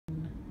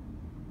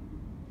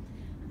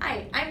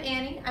I'm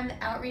Annie. I'm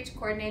the outreach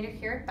coordinator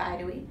here at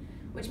Bideawee,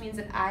 which means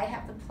that I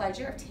have the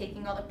pleasure of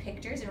taking all the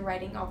pictures and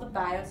writing all the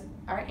bios of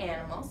our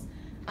animals.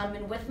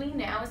 And with me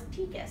now is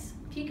Pecas.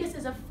 Pecas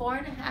is a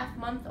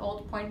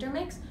 4.5-month-old pointer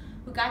mix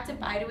who got to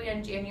Bideawee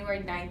on January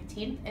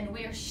 19th, and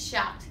we are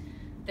shocked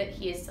that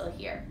he is still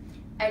here.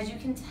 As you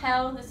can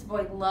tell, this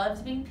boy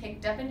loves being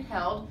picked up and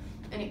held,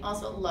 and he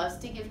also loves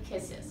to give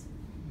kisses.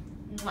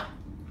 Mwah.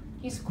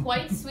 He's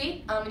quite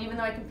sweet, and even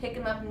though I can pick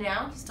him up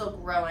now, he's still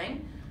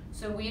growing.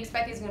 So we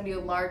expect he's going to be a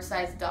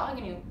large-sized dog,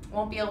 and he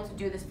won't be able to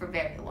do this for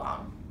very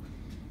long.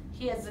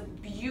 He has a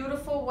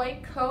beautiful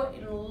white coat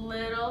and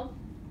little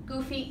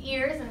goofy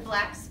ears and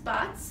black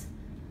spots.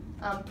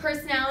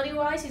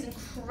 Personality-wise, he's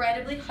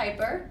incredibly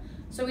hyper,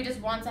 so he just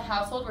wants a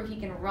household where he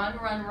can run,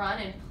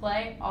 and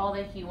play all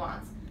that he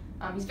wants.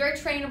 He's very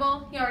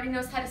trainable. He already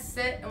knows how to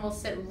sit and will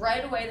sit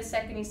right away the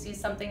second he sees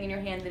something in your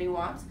hand that he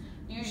wants,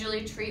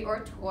 usually a treat or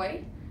a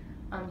toy.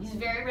 He's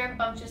very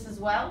rambunctious as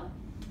well.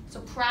 So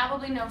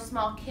probably no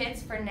small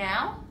kids for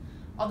now,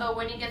 although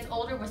when he gets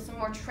older with some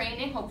more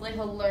training, hopefully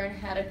he'll learn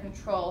how to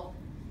control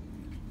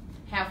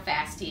how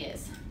fast he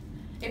is.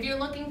 If you're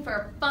looking for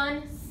a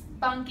fun,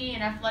 spunky,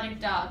 and athletic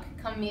dog,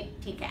 come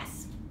meet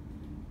Pecas.